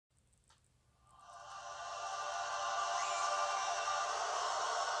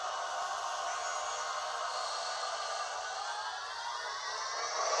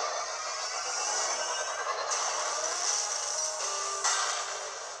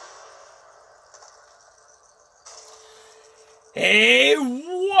Hey,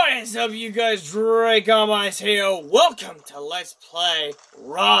 what is up, you guys? Drake on Ice here. Welcome to Let's Play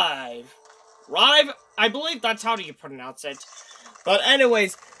RIVE. RIVE? I believe that's how you pronounce it. But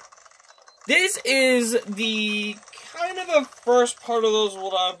anyways, this is the kind of a first part of those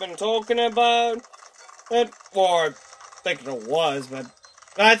what I've been talking about. Or, thinking it was, but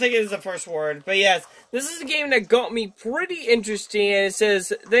I think it is the first word. But yes, this is a game that got me pretty interesting, and it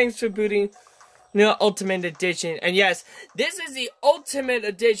says, thanks for booting the Ultimate Edition. And yes, this is the Ultimate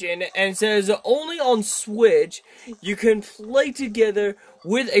Edition, and it says only on Switch. You can play together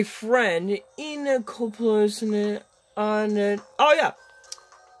with a friend in a comparison on it. Oh yeah,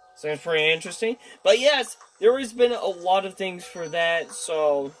 sounds pretty interesting. But yes, there has been a lot of things for that.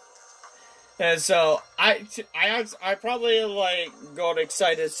 So I probably got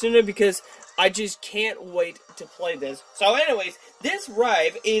excited sooner because I just can't wait to play this. So anyways, this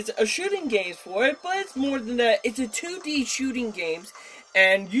RIVE is a shooting game for it, but it's more than that. It's a 2D shooting game,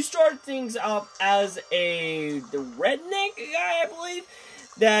 and you start things up as the redneck guy, I believe,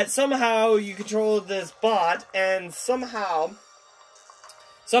 that somehow you control this bot, and somehow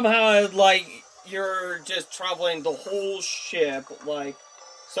you're just traveling the whole ship,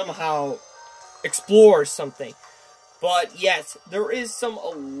 somehow explore something. But yes, there is a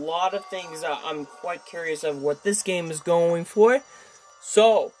lot of things that I'm quite curious of what this game is going for.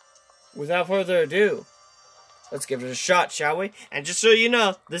 So, without further ado, let's give it a shot, shall we? And just so you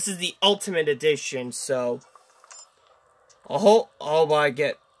know, this is the Ultimate Edition, so I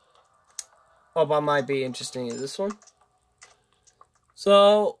might be interesting in this one.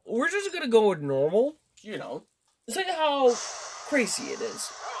 So, we're just gonna go with normal, you know. It's like how crazy it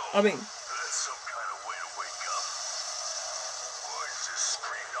is. I mean,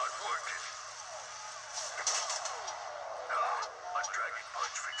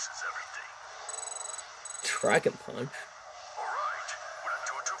 Dragon Punch? Alright, we're not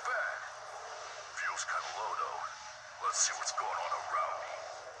doing too bad. Fuel's kinda low though. Let's see what's going on around me.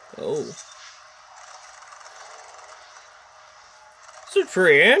 Oh. This is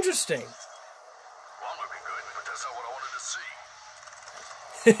pretty interesting. Well, I'm looking good, but that's not what I wanted to see.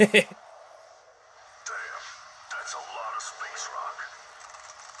 Damn, that's a lot of space rock.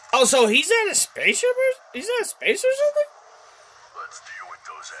 Oh, so he's at a spaceship he's at a space or something? Let's deal with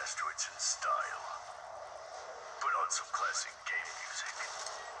those asteroids in style. Put on some classic game music.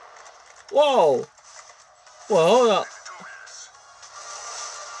 Whoa. Well, hold up.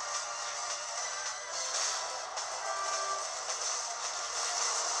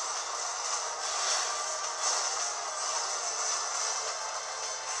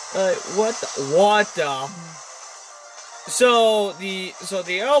 What the? So the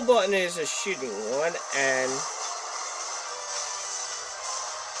L button is a shooting one, and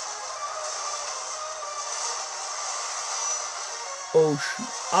oh shoot,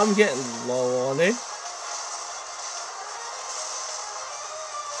 I'm getting low on it.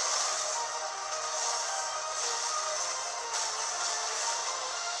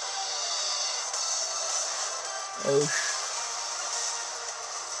 Oh shoot.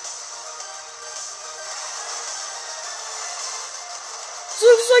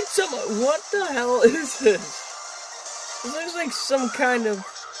 This looks like what the hell is this? This looks like some kind of...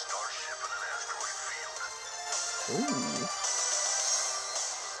 Ooh.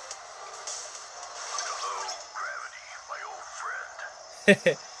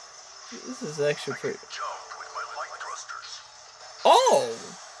 This is actually pretty... Oh!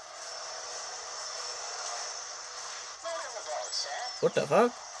 What the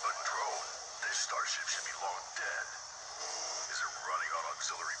fuck? This starship should be long dead. Is it running on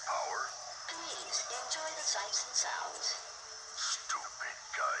auxiliary power? Please enjoy the sights and sounds. Stupid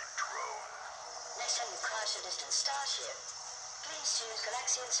guide drone. Next time you crash a distant starship, please choose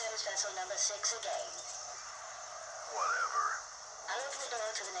Galaxian Service Vessel number 6 again. Whatever. I'll open the door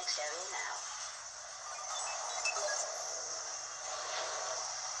to the next area now.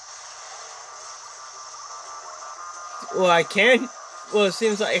 Well, I can't. Well, it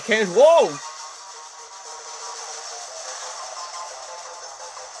seems like I can't. Whoa!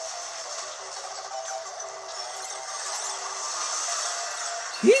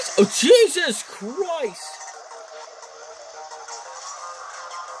 Oh, Jesus Christ!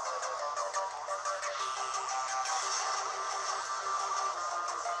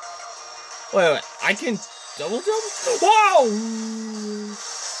 Wait, I can double jump? Whoa!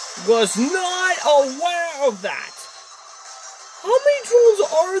 Was not aware of that. How many drones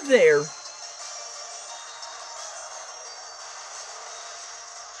are there?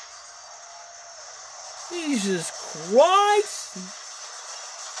 Jesus Christ!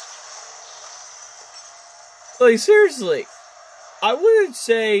 Like, seriously. I wouldn't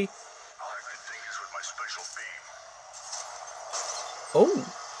say. All I can think is with my special beam. Oh.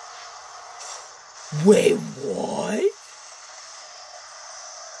 Wait, what?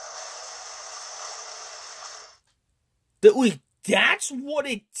 Wait, that's what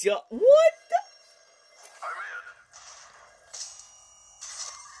it does? What? I'm in.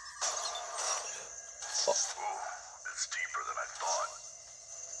 Ooh, it's deeper than I thought.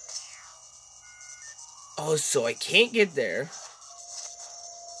 Oh, so I can't get there.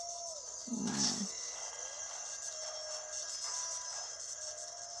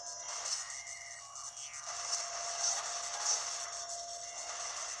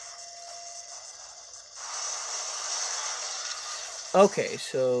 Okay,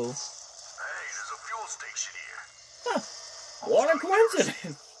 so... Hey, there's a fuel station here. Huh. What a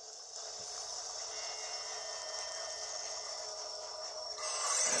coincidence.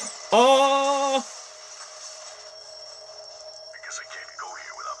 Oh! I guess I can't go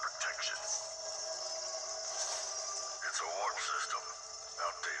here without protection. It's a warp system.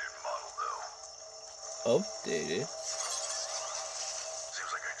 Outdated model, though. Updated?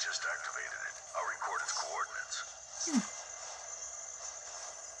 Seems like I just activated it. I'll record its coordinates.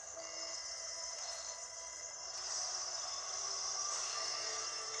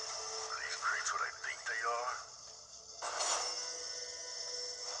 Are these crates what I think they are?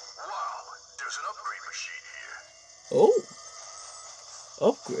 Wow, there's an upgrade machine here. Oh.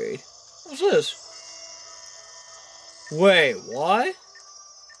 Upgrade? What's this? Wait, what?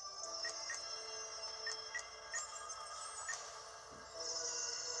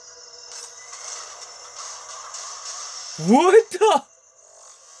 What the?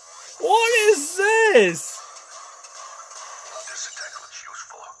 What is this? This attack looks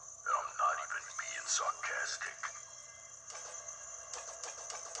useful, and I'm not even being sarcastic.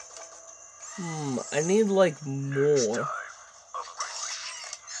 I need like Next more. time, upgrade machine.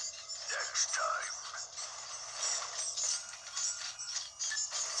 Next time.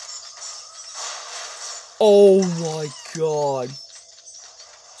 Oh my god.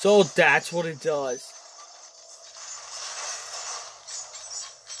 So that's what it does.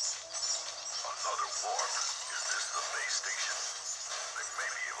 Another warp. Is this the base station? I may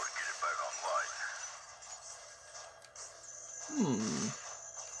be able to get it back online.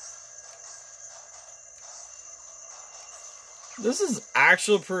 This is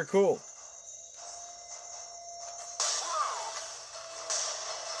actually pretty cool.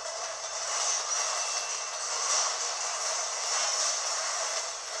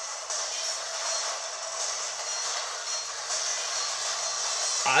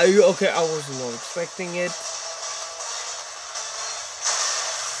 Okay, I was not expecting it.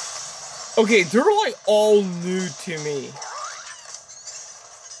 Okay, they're like all new to me.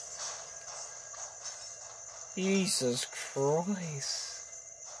 Jesus Christ.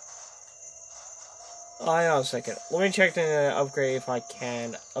 Hang on a second. Let me check the upgrade if I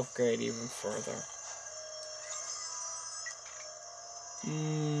can upgrade even further.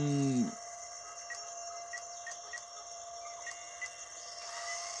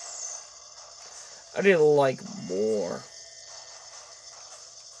 I did like more.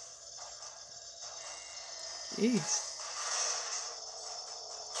 Jeez.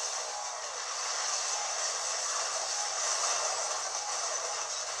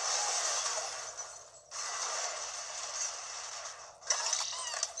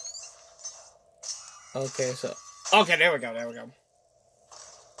 Okay, so... Okay, there we go, there we go.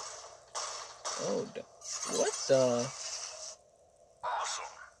 Oh, what the...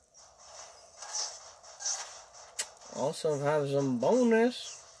 Also have some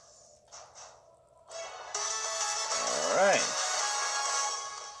bonus. Alright.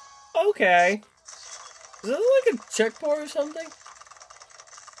 Okay. Is that like a checkpoint or something?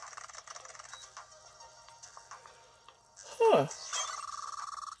 Huh.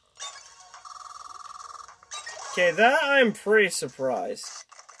 Okay, that I'm pretty surprised.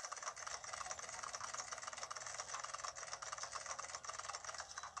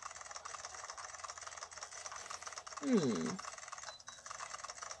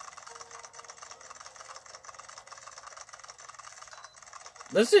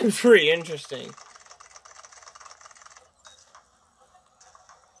 This seems pretty interesting.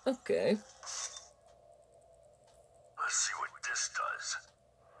 Okay. Let's see what this does.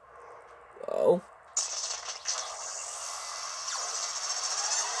 Oh.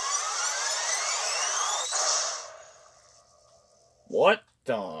 What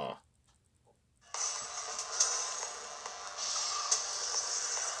the?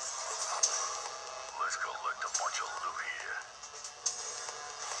 Let's collect a bunch of loot here.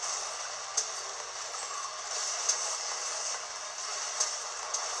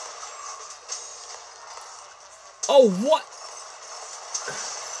 Oh, what?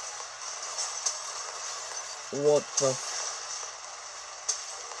 What the? I'm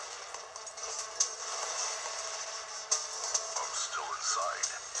still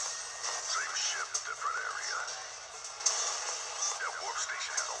inside. Same ship, different area. That warp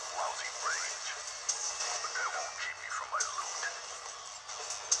station has a lousy range, but that won't keep me from my loot.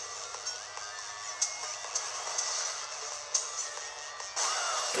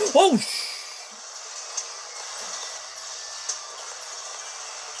 Oh,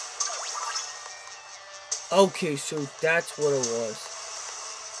 okay, so that's what it was.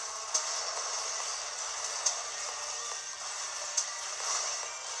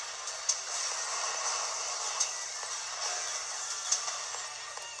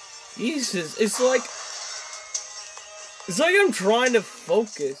 Jesus, it's like I'm trying to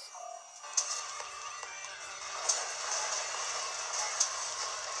focus.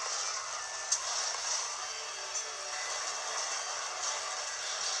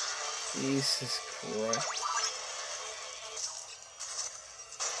 Jesus Christ.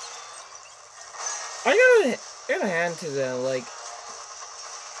 I gotta hand to them, like,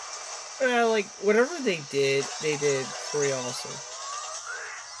 whatever they did pretty awesome.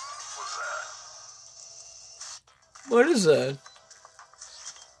 What's that? What is that?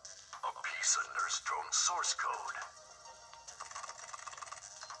 A piece of Nurse Drone source code.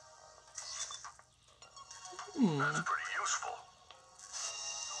 That's pretty useful.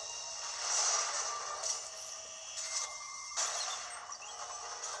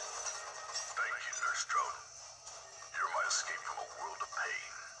 Thank you, Nurse Drone. You're my escape from a world of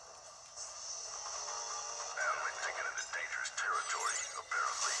pain. And we're taken into dangerous territory,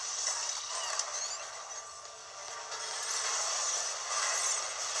 apparently.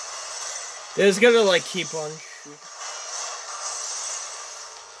 It's gonna, like, keep on shooting.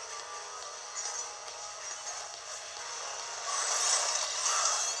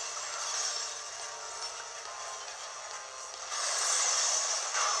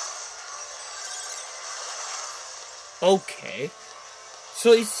 Okay.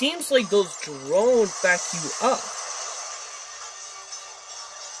 So it seems like those drones back you up.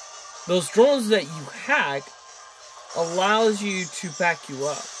 Those drones that you hack allows you to back you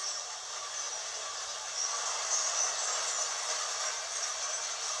up.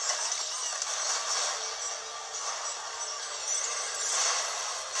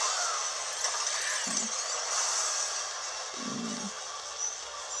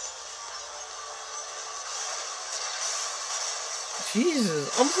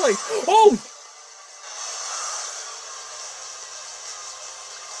 Jesus, I'm like, oh!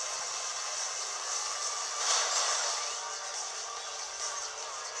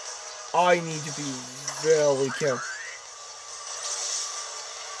 I need to be very careful.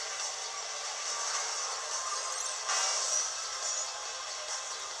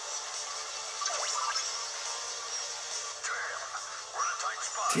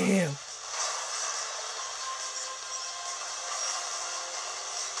 Damn.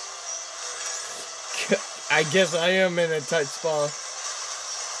 I guess I am in a tight spot.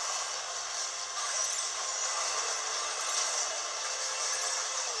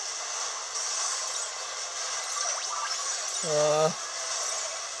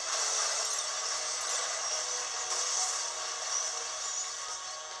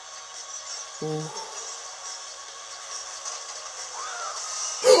 Ooh.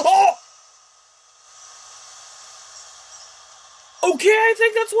 Oh! Okay, I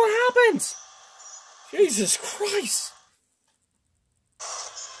think that's what happens. Jesus Christ.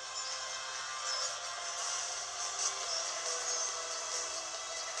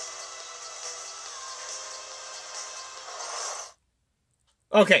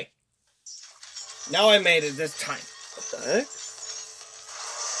 Okay. Now I made it this time. What the heck?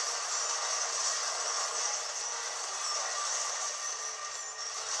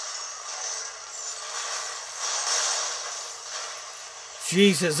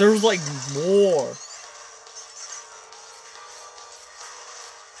 Jesus, there's like more.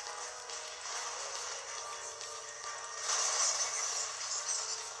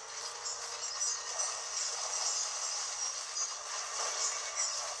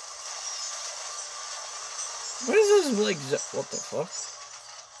 What is this, like, what the fuck?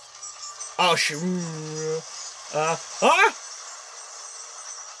 Oh, shit. Ah!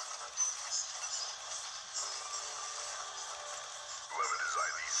 Whoever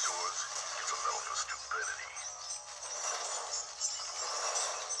designed these doors gets a medal for stupidity.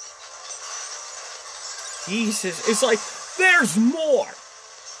 Jesus, it's like, there's more!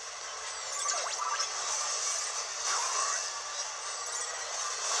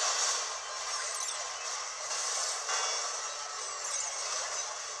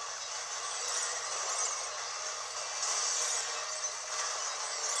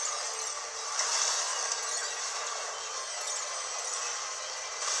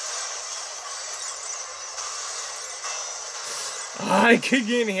 I could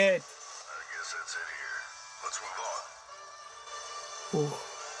get hit. I guess that's it here. Let's move on. Ooh.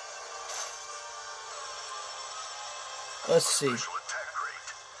 Let's see. Special attack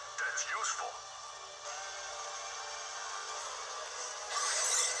crate. That's useful.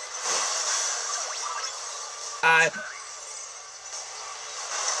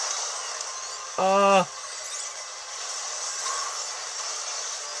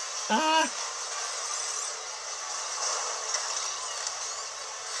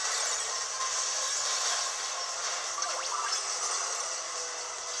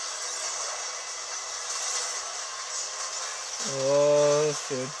 Oh,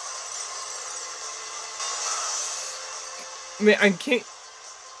 shit. I mean, I can't.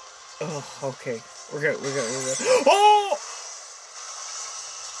 Oh, okay. We're good. Oh!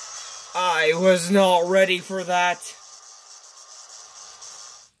 I was not ready for that.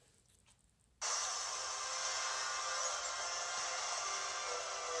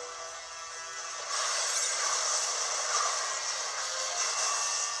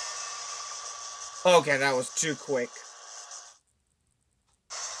 Okay, that was too quick.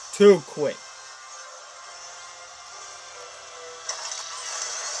 Too quick.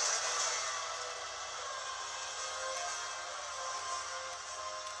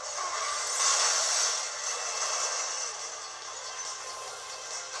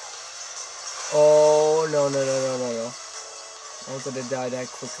 Oh, no. I'm gonna die that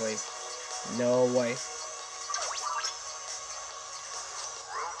quickly. No way.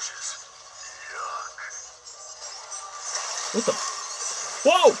 Roaches. Yuck. What the?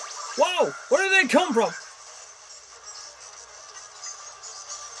 Whoa! Whoa! Where did they come from?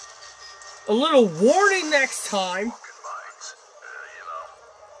 A little warning next time. Fucking mines. You know.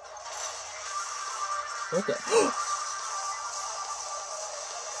 What the?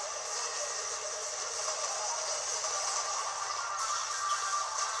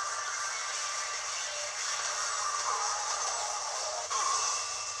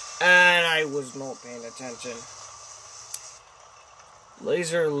 And I was not paying attention.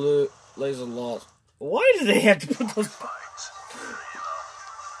 Laser lost. Why do they have to put those? Mines. You know.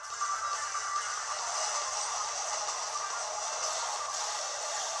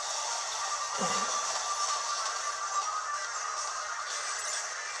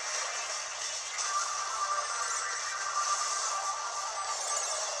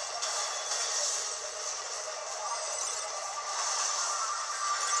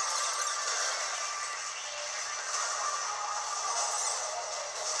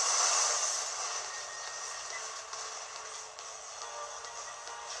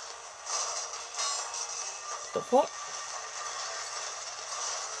 The fuck?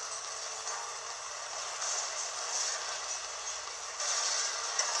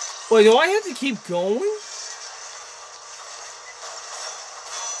 Wait, do I have to keep going?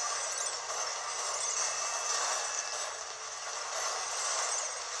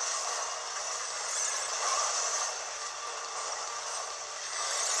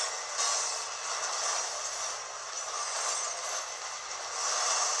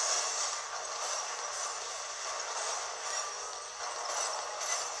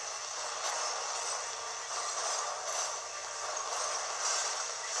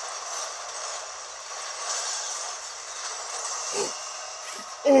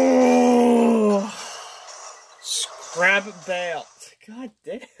 Oh, scrap belt. God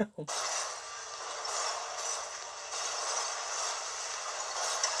damn.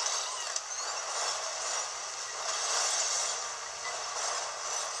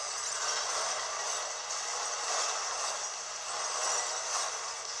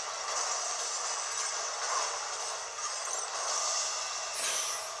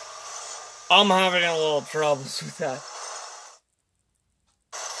 I'm having a little troubles with that.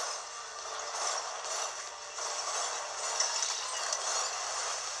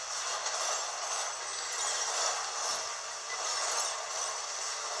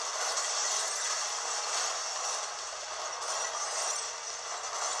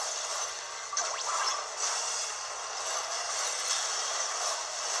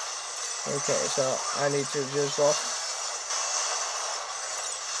 Okay, so I need to just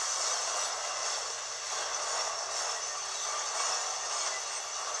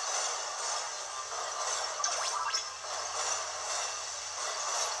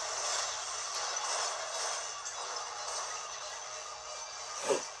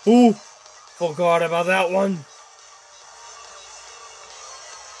ooh, forgot about that one.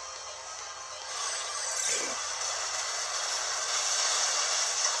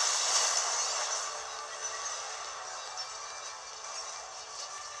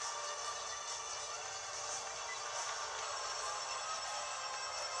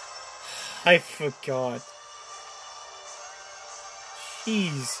 I forgot.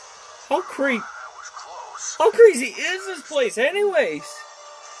 Jeez. How That was close. How crazy is this place anyways?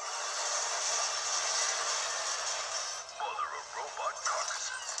 Mother of robot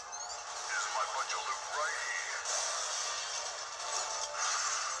carcasses. Here's my bunch of loot right here.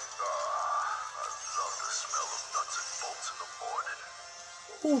 I love the smell of nuts and bolts in the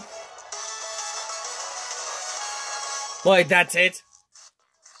morning. Wait, that's it?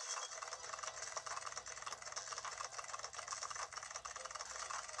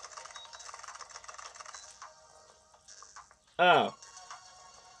 Oh.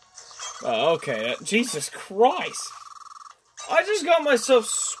 Oh, okay. Jesus Christ. I just got myself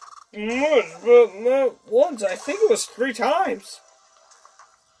smushed, but not once. I think it was 3 times.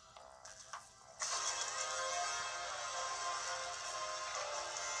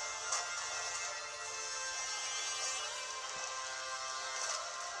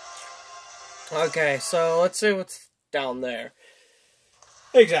 Okay, so let's see what's down there.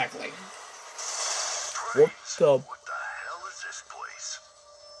 Exactly. What the What the hell is this place?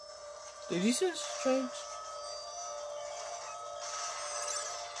 Did you say strange?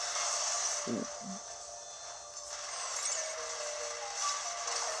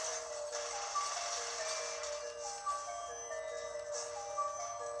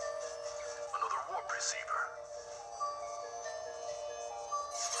 Another warp receiver.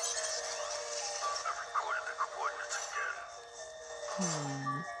 I've recorded the coordinates again.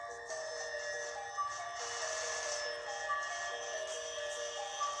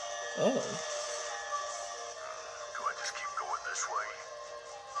 Oh. Do I just keep going this way?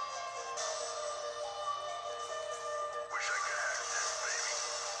 Wish I could hack this, baby.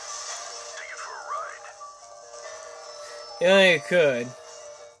 Take it for a ride. Yeah, you could.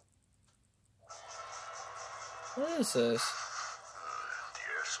 What is this? The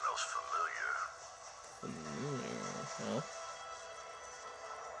air smells familiar. Huh?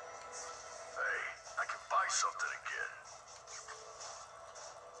 Hey, I can buy something again.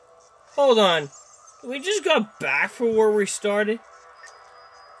 Hold on. We just got back from where we started?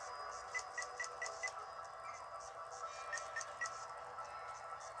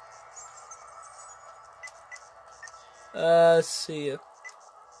 See ya.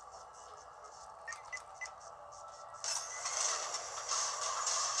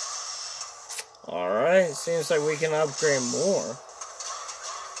 Alright, seems like we can upgrade more. Is there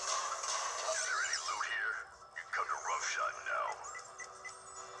any loot here? You can come to Rough Shot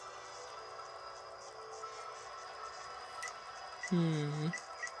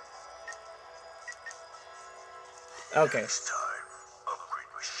now. Okay. Next time,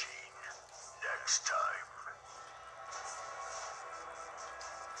 upgrade machine. Next time.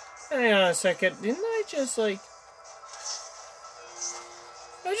 Hang on a second. Didn't I just, like...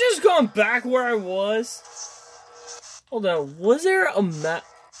 I just gone back where I was? Hold on. Was there a map?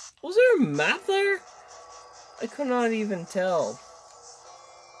 Was there a map there? I could not even tell.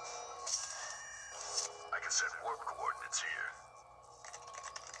 I can set warp coordinates here.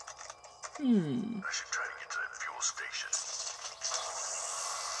 Hmm. I should try to get to that fuel station.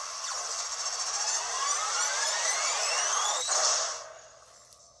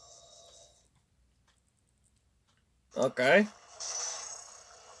 Okay. As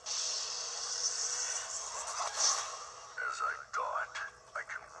I thought, I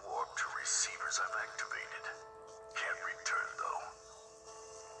can warp to receivers I've activated. Can't return though.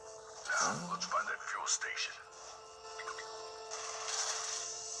 Now, let's find that fuel station.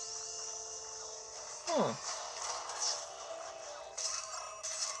 Huh.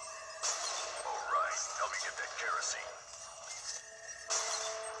 Alright, help me get that kerosene.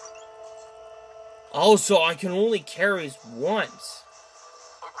 Oh, so I can only carry once.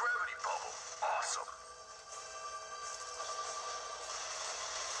 A gravity bubble. Awesome.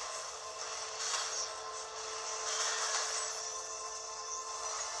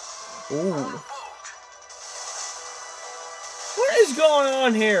 Ooh. On a boat. What is going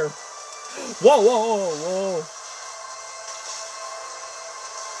on here? Whoa, whoa, whoa, whoa.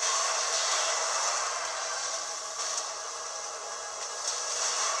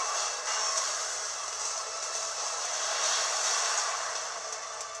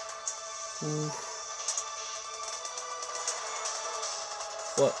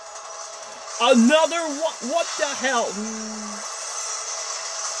 What? Another what the hell?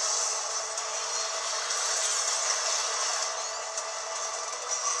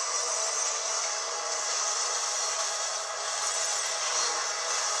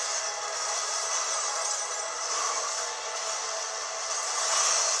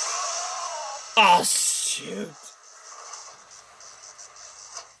 Oh, shoot.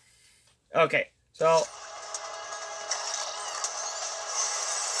 Okay, so...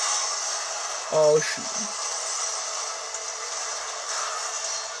 Oh, shoot.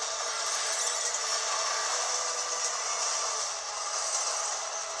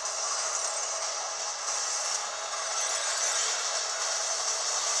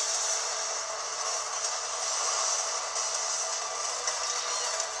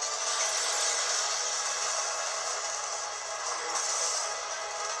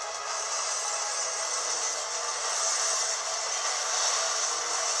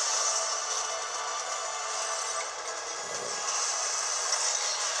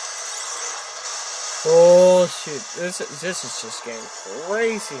 Oh shoot, this is just getting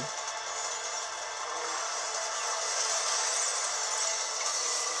crazy.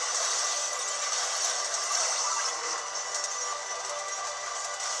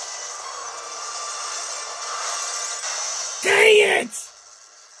 Dang it!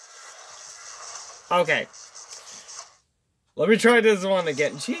 Okay. Let me try this one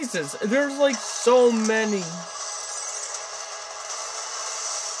again. Jesus, there's like so many.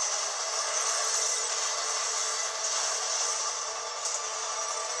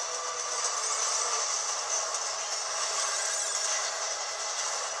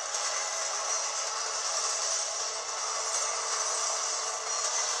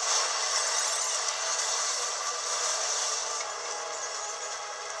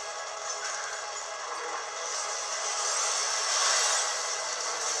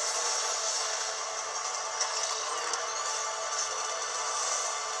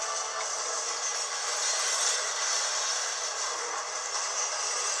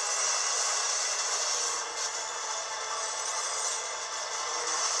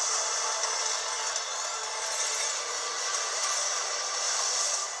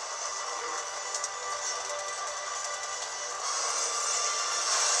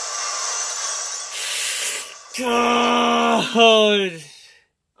 God,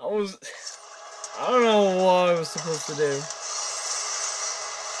 I don't know what I was supposed to do.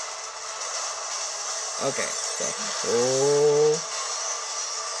 Okay, so, oh.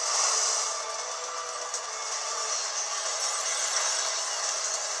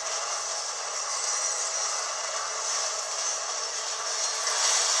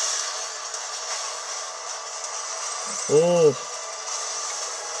 Oh.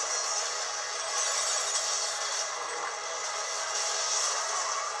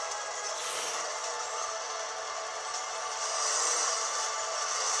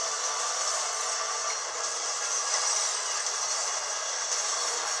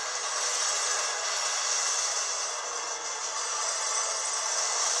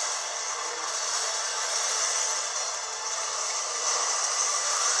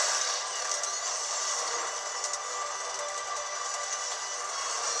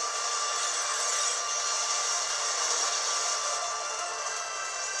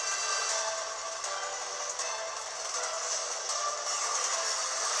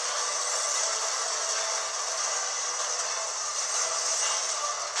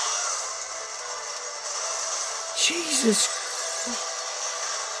 Jesus.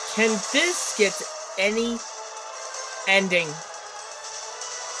 Can this get any ending?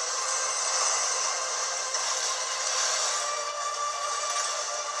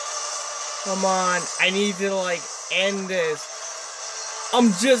 Come on, I need to like end this.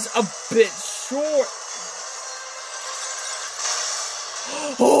 I'm just a bit short.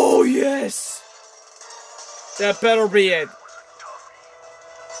 Oh yes! That better be it.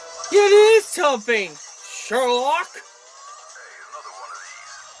 Yeah, it is toughing, Sherlock. Hey, another one of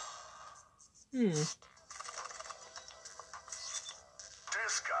these.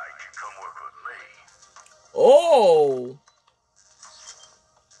 This guy can come work with me. Oh.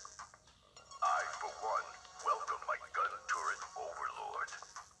 I, for one, welcome my gun turret overlord.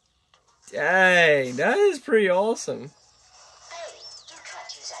 Dang, that is pretty awesome. Hey, you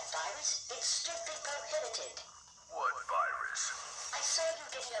can't use that virus. It's strictly prohibited. What virus? I saw you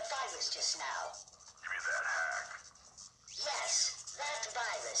getting a virus just now. You mean that hack? Yes, that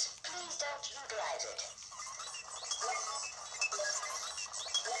virus. Please don't utilize it.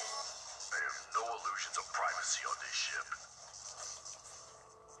 I have no illusions of privacy on this ship.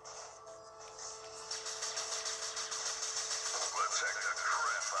 Let's hack the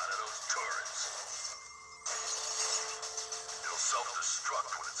crap out of those turrets. It'll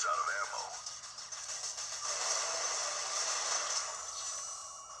self-destruct when it's out of ammo.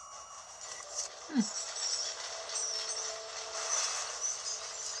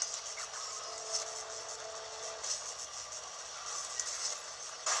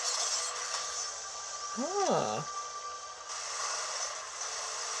 Ah.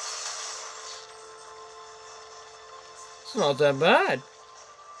 It's not that bad.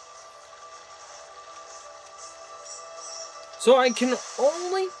 So I can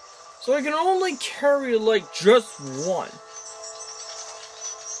only carry like just one.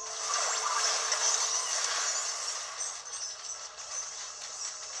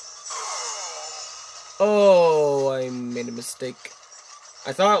 Oh, I made a mistake.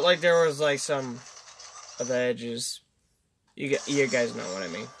 I thought like there was like some of the edges. You guys know what I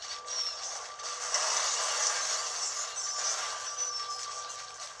mean.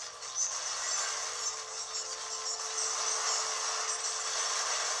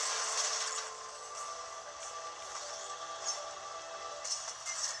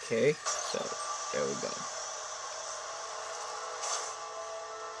 Okay, so there we go.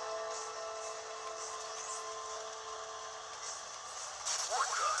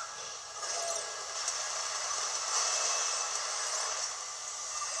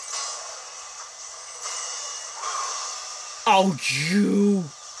 Oh, you!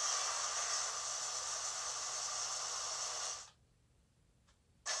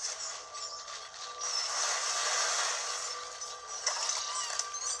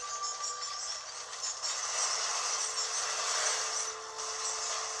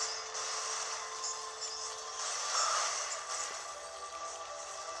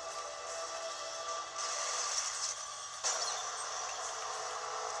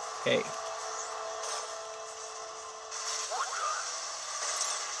 Hey.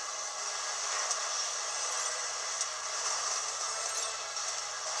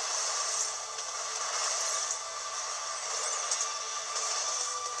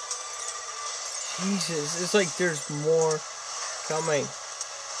 Jesus, it's like there's more coming.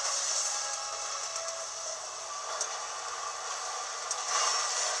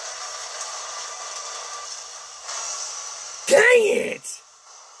 Dang it!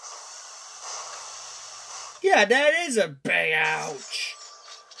 Yeah, that is a big ouch.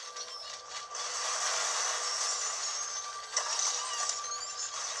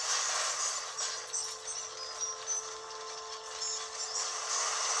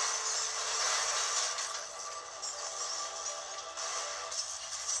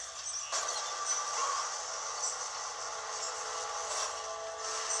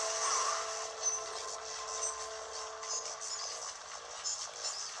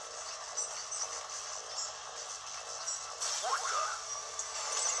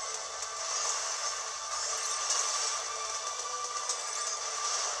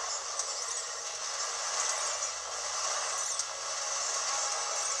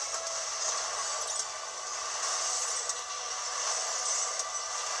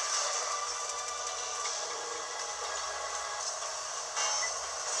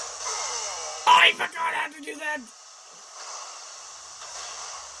 I forgot how to do that!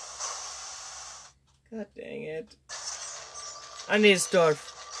 God dang it. I need to start.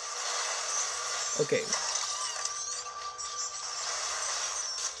 Okay.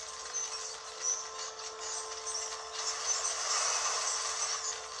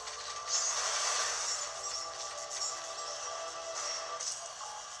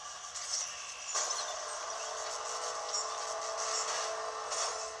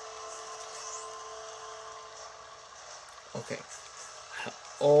 Okay. I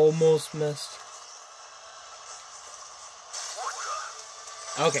almost missed.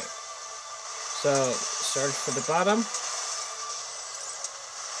 Okay. So, start for the bottom.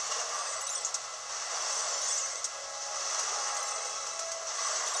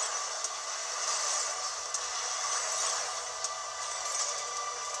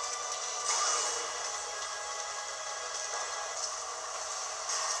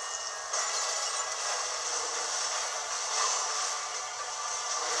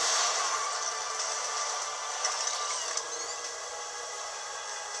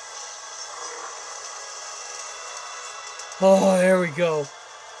 Oh, there we go.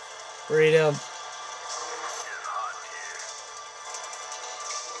 Freedom.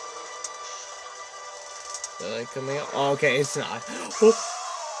 Are they coming up? Oh, okay, it's not. Oh.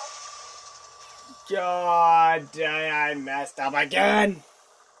 God, I messed up again.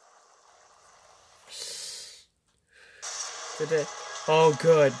 Did it? Oh,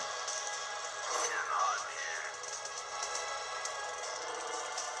 good.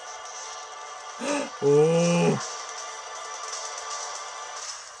 Oh.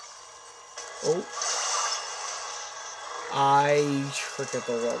 Oh. I triggered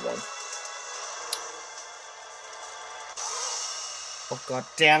the wrong one. Oh, god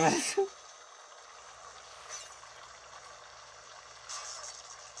damn it.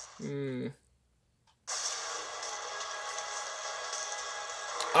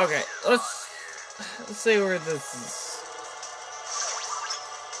 Okay, let's see where this is.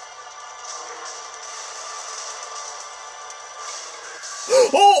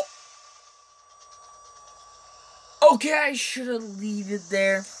 Okay, I should have leave it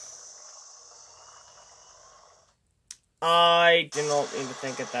there. I did not even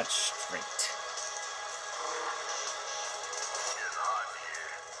think it that straight. Getting hot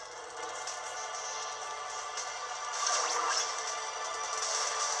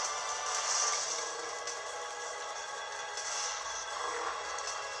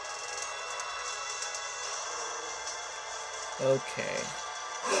in here. Okay.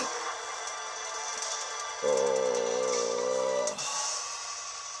 Oh.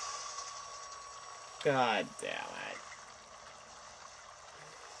 God damn it.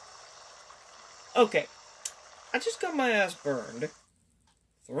 Okay. I just got my ass burned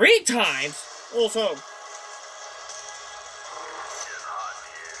 3 times. Also, Getting hot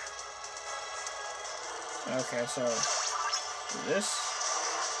in here. okay, so this.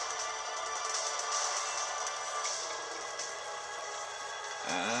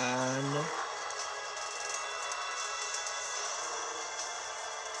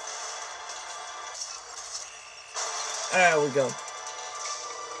 And there we go.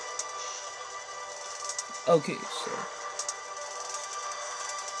 Okay, so.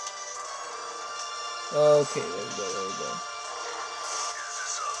 Okay, there we go, there we go. Is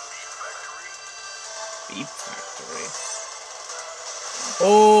this a meat factory? Beef factory.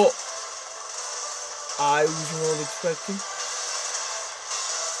 Oh! I was not expecting.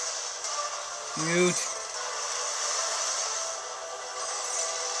 Huge.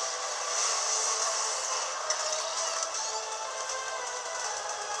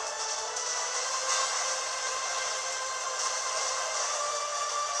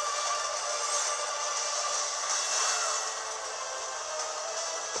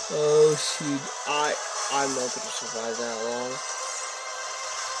 Oh shoot, I'm not gonna survive that long.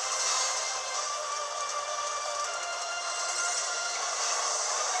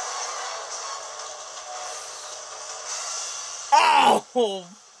 Oh!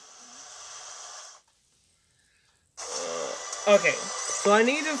 Okay, so I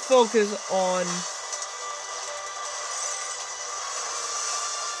need to focus on.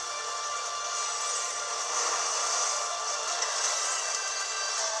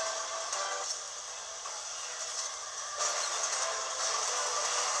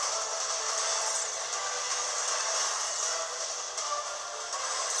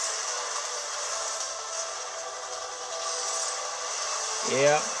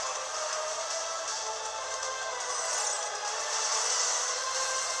 Yeah.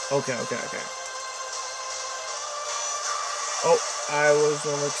 Okay. Oh, I was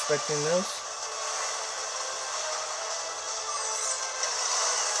not expecting this.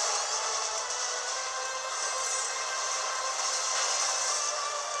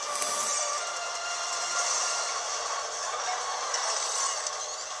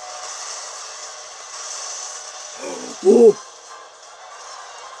 Ooh.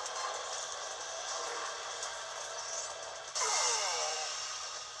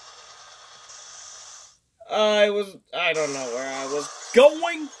 I don't know where I was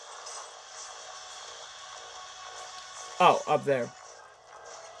going. Oh, up there. However,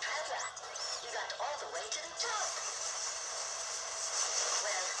 you got all the way to the top.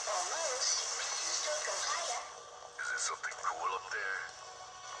 Well, almost. Still go higher. Is there something cool up there?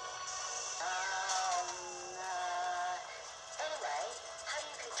 Anyway, how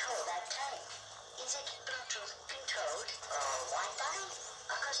do you control that tank? Is it Bluetooth controlled or Wi-Fi?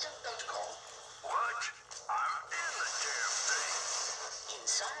 A custom protocol? What? I'm in the damn thing.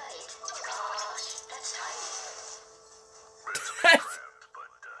 Inside? Gosh, that's tiny. It's a bit cramped,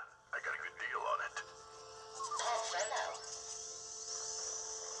 but I got a good deal on it. Paul Frello.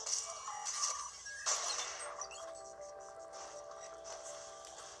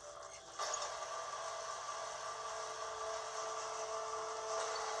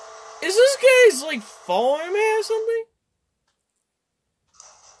 Is this guy's like following me or something?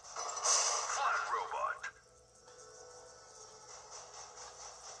 Fine robot.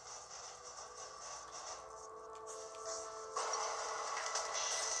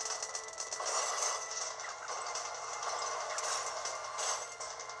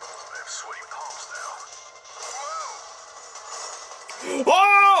 I have sweaty palms now. Whoa!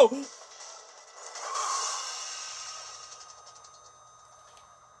 Oh!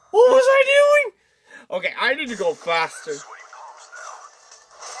 What was I doing? Okay, I need to go faster. Sweaty palms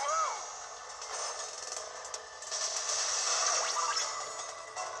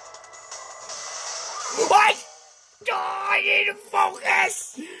now. What? Oh, I need to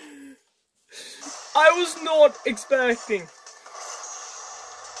focus. I was not expecting.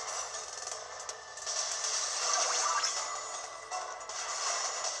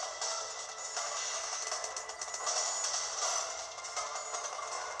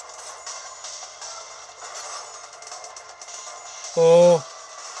 Oh.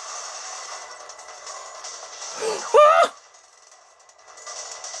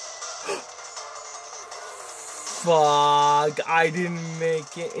 Fuck, I didn't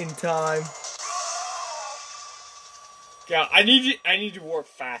make it in time. Yeah, I need to work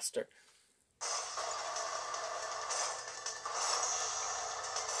faster.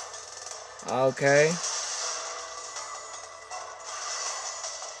 Okay.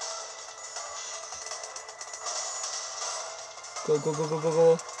 Go, go, go, go, go,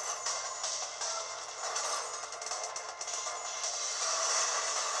 go.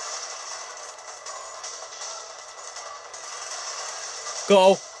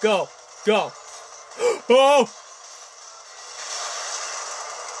 Go, go, go. Oh!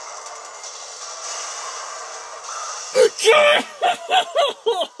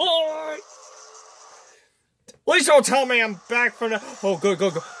 Please don't tell me I'm back from the... Oh, go,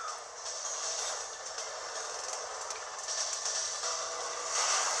 go, go.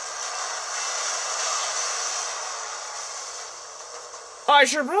 I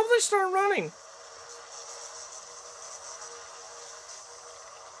should probably start running.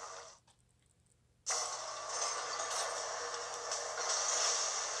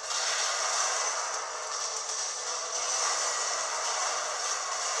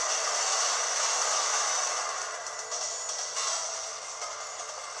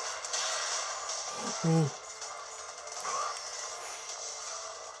 Ooh.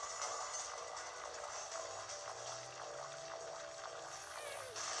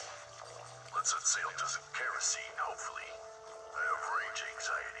 Let's set sail to some kerosene, hopefully. I have range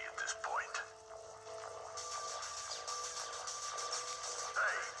anxiety at this point.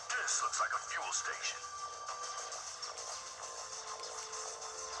 Hey, this looks like a fuel station.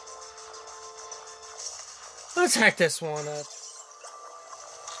 Let's hack this one up.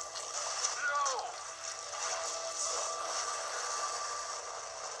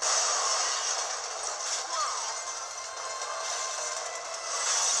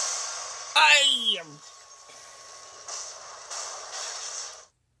 I am.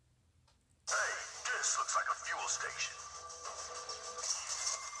 Hey, this looks like a fuel station.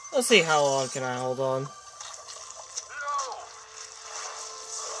 Let's see how long can I hold on.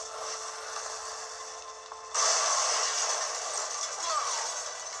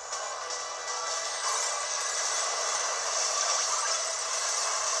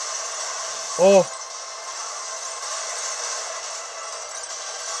 Oh.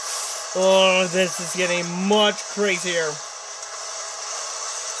 Oh, this is getting much crazier.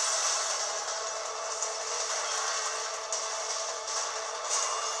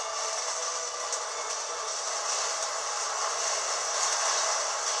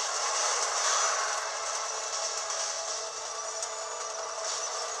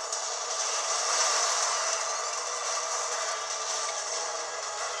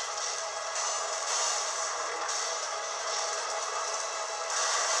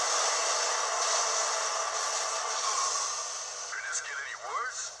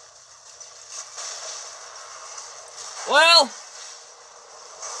 Well,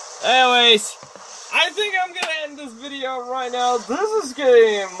 anyways, I think I'm gonna end this video right now. This is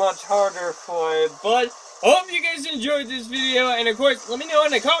getting much harder for it, but hope you guys enjoyed this video. And of course, let me know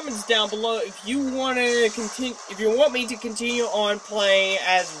in the comments down below if you want to continue, if you want me to continue on playing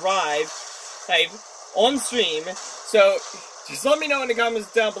as RIVE on stream. So just let me know in the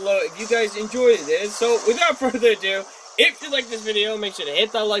comments down below if you guys enjoyed this. So without further ado, if you like this video, make sure to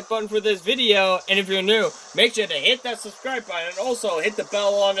hit that like button for this video. And if you're new, make sure to hit that subscribe button. And also hit the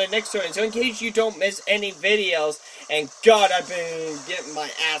bell on it next to it. So in case you don't miss any videos. And God, I've been getting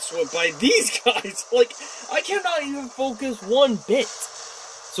my ass whipped by these guys. Like, I cannot even focus one bit.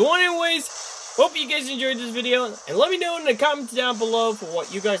 So anyways, hope you guys enjoyed this video. And let me know in the comments down below for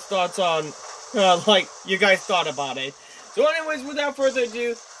what you guys thoughts on, you guys thought about it. So anyways, without further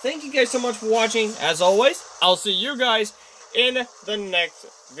ado, thank you guys so much for watching. As always, I'll see you guys in the next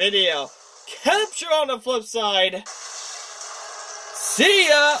video. Capture on the flip side. See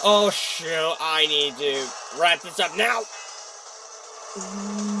ya! Oh shoot, I need to wrap this up now.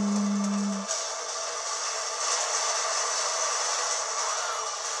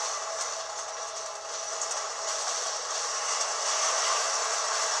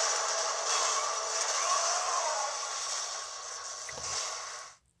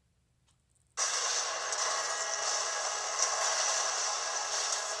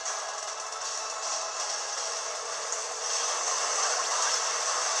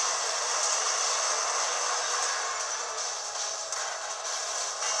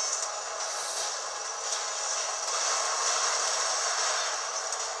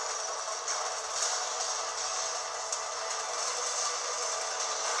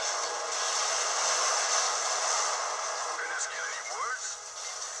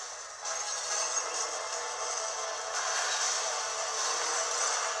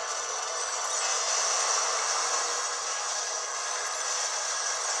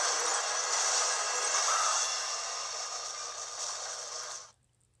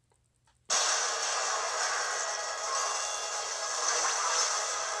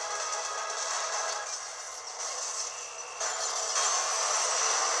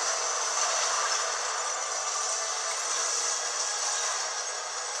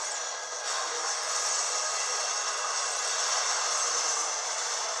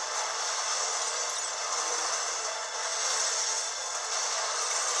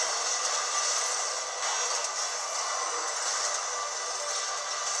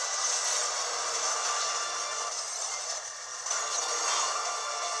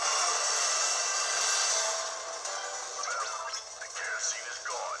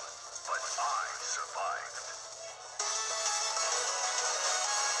 survived.